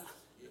like that.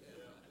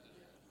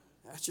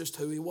 That's just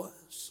who he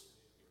was.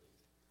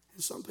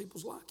 And some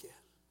people's like that.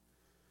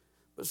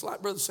 But it's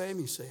like Brother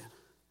Sammy said.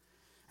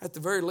 At the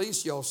very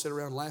least, y'all sit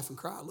around and laugh and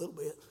cry a little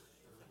bit.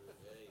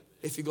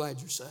 If you're glad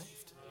you're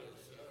saved.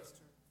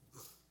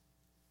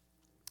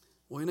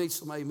 We need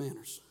some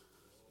ameners.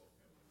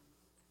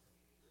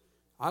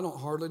 I don't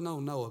hardly know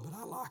Noah, but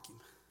I like him.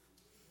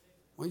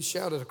 When he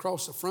shouted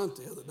across the front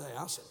the other day,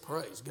 I said,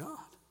 praise God.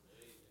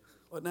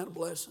 Wasn't that a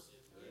blessing?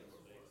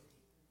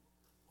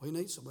 We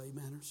need some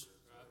ameners.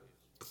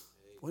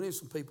 We need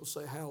some people to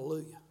say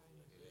hallelujah.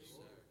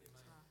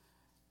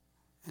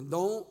 And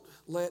don't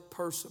let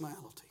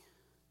personality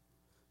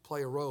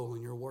play a role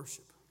in your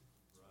worship.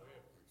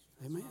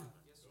 Amen.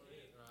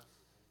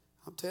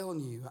 I'm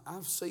telling you,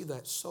 I see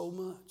that so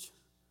much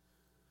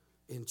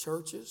in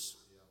churches.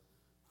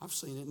 I've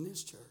seen it in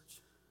this church.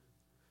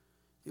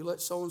 You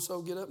let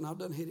so-and-so get up, and I've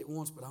done hit it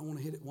once, but I want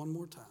to hit it one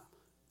more time.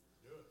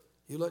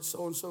 You let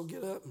so-and-so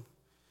get up and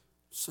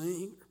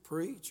sing or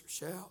preach or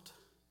shout,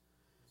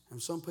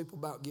 and some people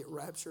about get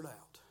raptured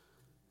out.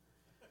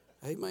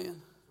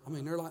 Amen. I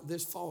mean, they're like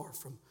this far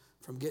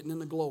from getting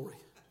into glory.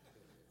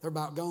 They're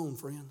about gone,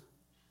 friend.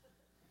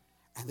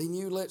 And then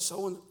you let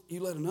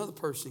another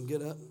person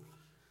get up and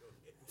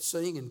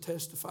sing and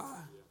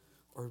testify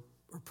or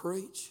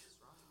preach.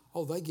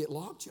 Oh, they get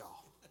locked,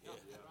 y'all.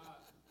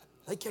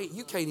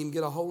 You can't even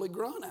get a holy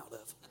grunt out of them.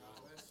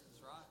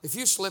 If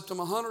you slipped them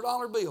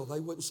 $100 bill, they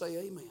wouldn't say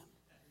amen.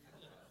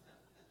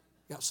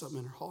 Got something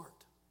in their heart.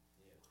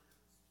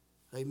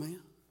 Amen.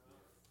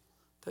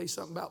 Tell you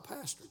something about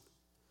pastoring.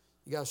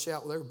 You got to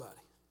shout with everybody.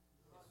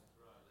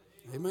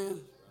 Amen.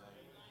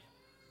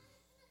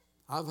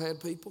 I've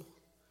had people,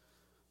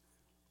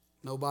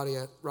 nobody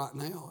right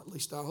now, at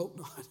least I hope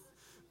not.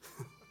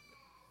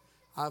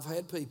 I've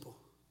had people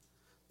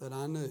that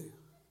I knew,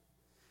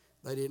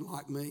 they didn't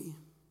like me,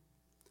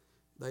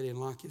 they didn't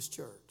like his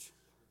church.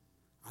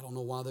 I don't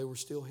know why they were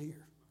still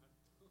here,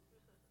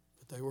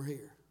 but they were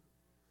here.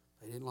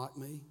 They didn't like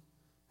me,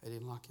 they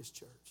didn't like his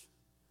church.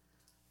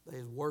 They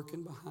was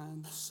working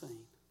behind the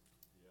scene.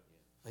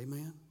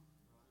 Amen.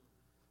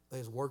 They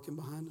was working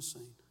behind the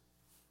scene.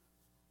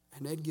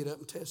 And they'd get up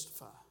and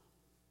testify.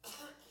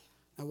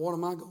 Now what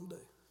am I going to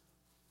do?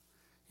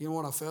 You know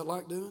what I felt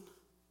like doing?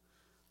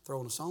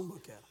 Throwing a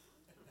songbook at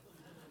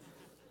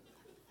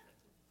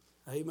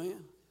them.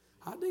 Amen.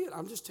 I did.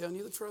 I'm just telling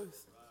you the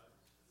truth.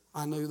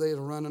 I knew they'd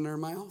run in their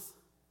mouth.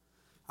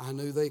 I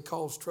knew they'd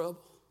cause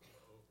trouble.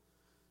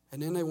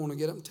 And then they want to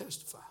get up and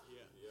testify.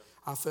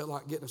 I felt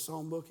like getting a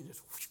songbook and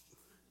just whoosh,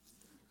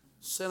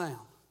 sit down.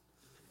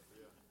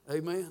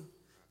 Amen.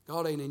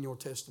 God ain't in your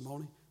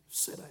testimony.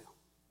 Sit down.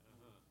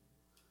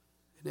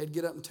 And they'd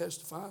get up and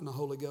testify, and the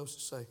Holy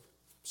Ghost would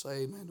say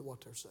amen to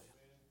what they're saying.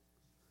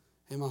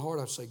 In my heart,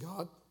 I'd say,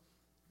 God,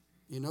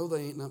 you know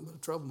they ain't nothing but a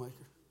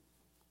troublemaker.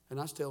 And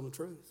I was telling the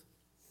truth.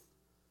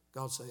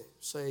 God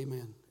say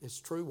amen. It's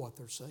true what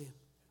they're saying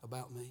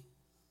about me.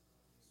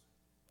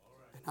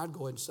 And I'd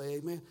go ahead and say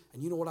amen.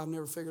 And you know what I've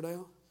never figured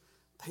out?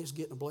 They was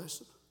getting a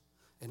blessing,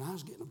 and I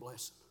was getting a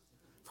blessing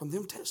from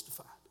them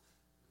testifying.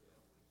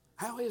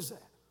 How is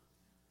that?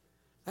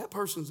 That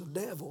person's a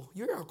devil.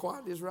 You hear how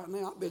quiet it is right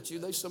now? I bet you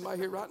there's somebody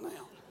here right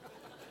now.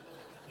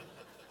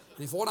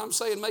 And if what I'm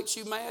saying makes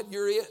you mad,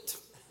 you're it.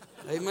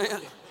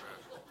 Amen.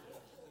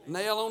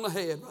 Nail on the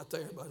head right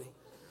there, buddy.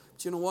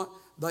 But you know what?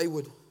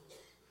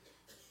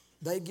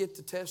 They'd get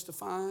to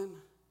testifying,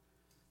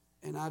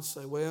 and I'd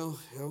say, well,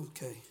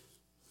 okay.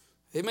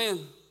 Amen.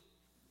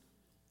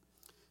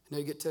 And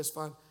they'd get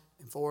testifying,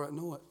 and before I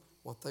know it,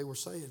 what they were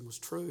saying was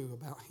true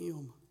about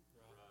him.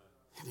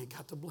 And it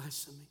got to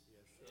blessing me.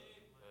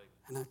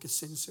 And I could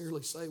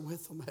sincerely say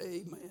with them,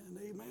 amen,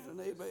 amen, and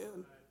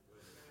amen.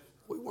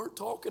 We weren't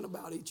talking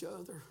about each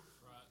other.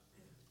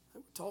 They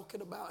were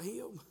talking about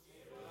him.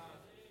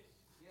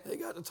 They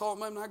got to talk,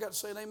 man, and I got to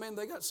say amen.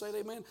 They got to say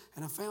amen.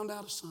 And I found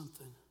out of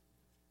something.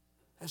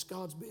 That's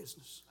God's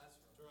business.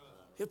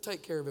 He'll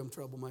take care of them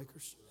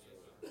troublemakers.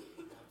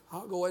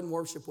 I'll go ahead and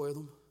worship with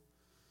them.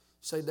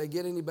 Say, did they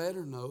get any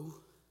better? No.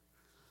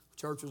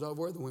 Church was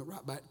over there. They went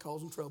right back to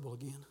causing trouble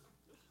again.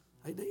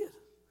 They did.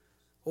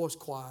 Oh, it's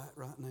quiet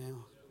right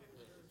now.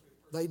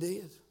 They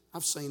did.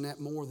 I've seen that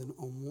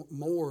on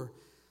more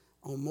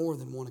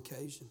than one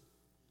occasion.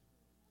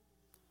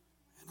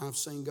 And I've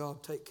seen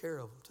God take care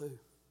of them too.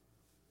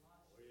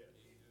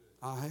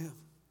 I have.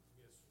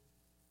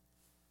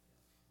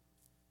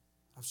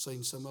 I've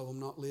seen some of them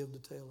not live to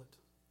tell it.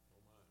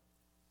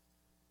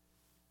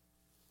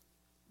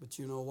 But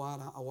you know what?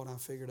 What I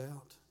figured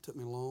out, it took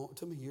me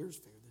years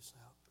to figure this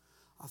out.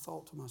 I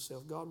thought to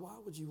myself, God, why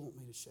would you want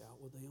me to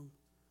shout with them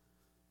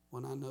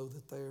when I know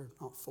that they're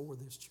not for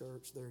this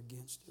church, they're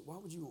against it? Why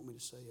would you want me to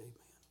say amen?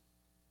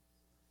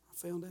 I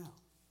found out.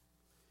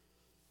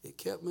 It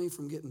kept me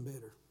from getting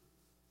bitter.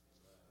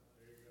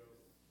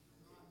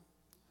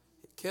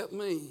 It kept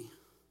me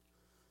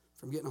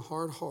from getting a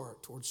hard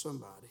heart towards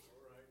somebody.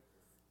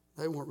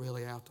 They weren't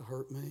really out to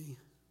hurt me.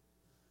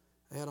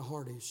 They had a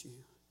heart issue.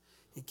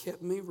 It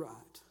kept me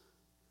right.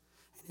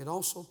 And it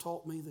also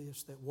taught me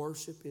this, that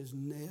worship is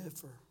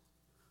never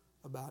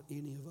about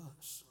any of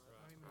us.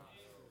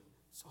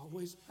 It's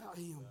always about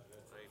him.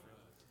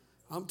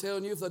 I'm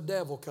telling you, if the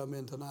devil come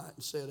in tonight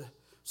and said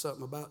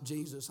something about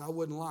Jesus, I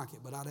wouldn't like it,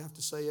 but I'd have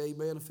to say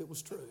amen if it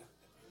was true.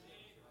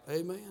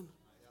 Amen.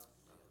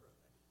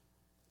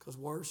 Because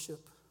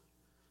worship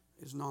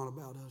is not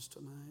about us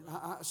tonight.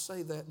 I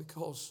say that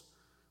because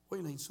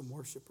we need some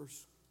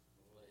worshipers.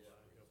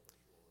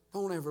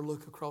 Don't ever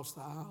look across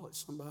the aisle at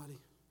somebody.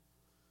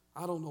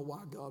 I don't know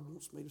why God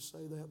wants me to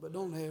say that, but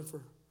don't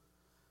ever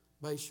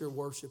base your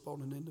worship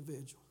on an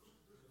individual.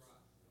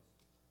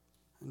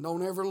 And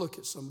don't ever look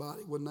at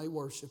somebody when they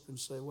worship and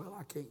say, well,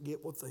 I can't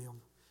get with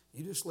them.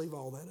 You just leave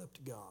all that up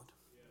to God.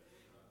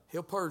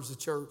 He'll purge the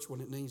church when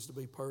it needs to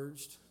be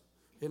purged.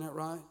 Isn't that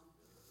right?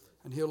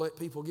 And he'll let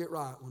people get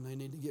right when they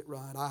need to get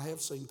right. I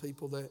have seen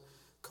people that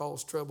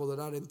cause trouble that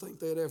I didn't think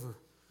they'd ever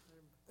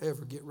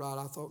get right.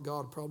 I thought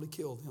God would probably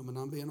kill them, and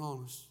I'm being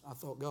honest. I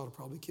thought God would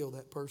probably kill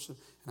that person,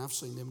 and I've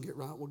seen them get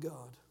right with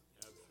God.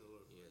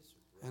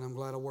 Absolutely. And I'm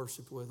glad I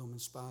worshiped with them in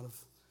spite of,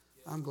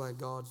 I'm glad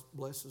God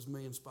blesses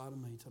me in spite of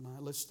me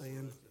tonight. Let's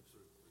stand.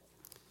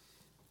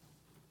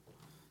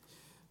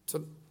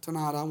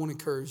 Tonight, I want to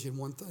encourage you in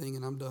one thing,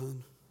 and I'm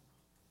done.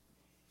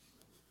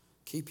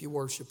 Keep your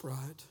worship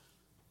right.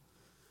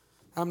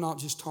 I'm not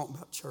just talking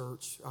about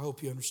church. I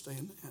hope you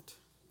understand that.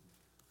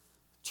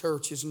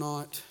 Church is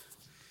not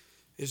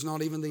is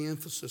not even the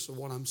emphasis of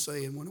what I'm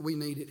saying when we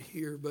need it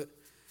here, but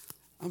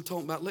I'm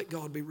talking about let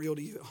God be real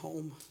to you at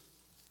home.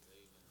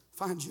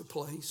 Find you a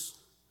place.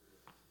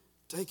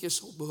 Take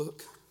this old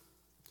book.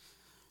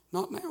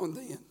 Not now and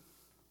then,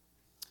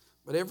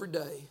 but every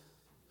day.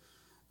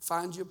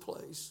 Find you a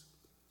place.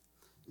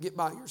 Get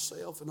by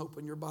yourself and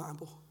open your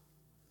Bible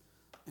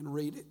and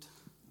read it.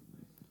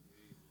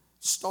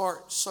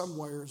 Start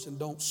somewheres and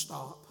don't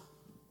stop.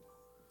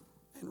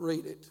 And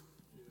read it.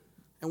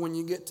 And when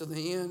you get to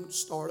the end,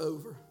 start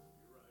over.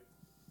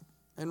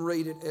 And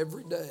read it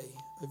every day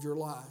of your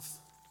life.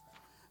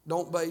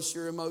 Don't base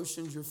your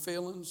emotions, your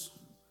feelings.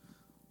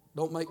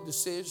 Don't make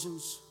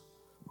decisions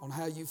on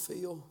how you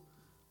feel.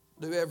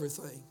 Do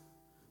everything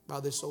by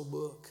this old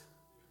book.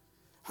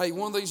 Hey,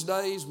 one of these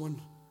days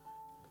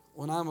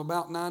when I'm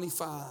about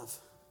 95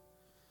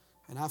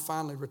 and I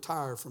finally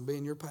retire from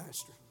being your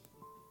pastor,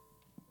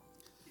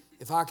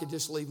 if I could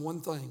just leave one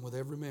thing with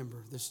every member,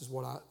 this is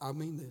what I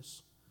mean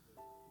this.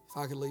 If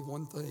I could leave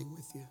one thing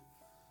with you,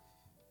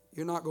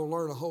 you're not going to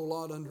learn a whole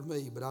lot under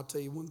me, but I'll tell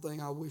you one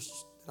thing I wish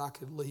that I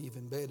could leave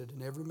embedded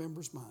in every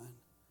member's mind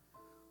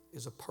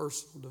is a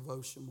personal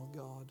devotion with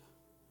God,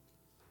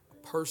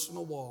 a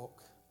personal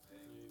walk,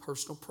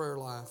 personal prayer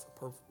life,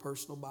 a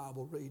personal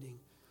Bible reading.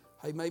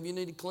 Hey, maybe you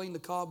need to clean the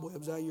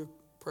cobwebs out of your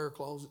prayer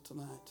closet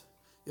tonight.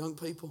 Young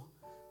people,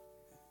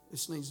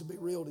 this needs to be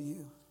real to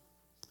you.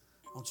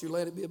 Don't you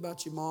let it be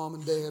about your mom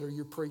and dad or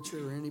your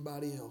preacher or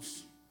anybody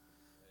else.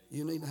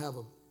 You need to have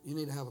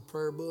a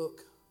prayer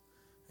book,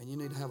 and you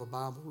need to have a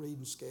Bible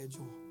reading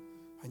schedule,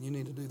 and you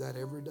need to do that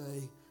every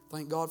day.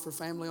 Thank God for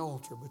Family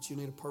Altar, but you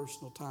need a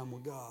personal time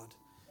with God.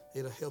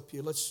 It'll help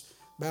you. Let's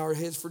bow our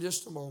heads for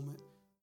just a moment.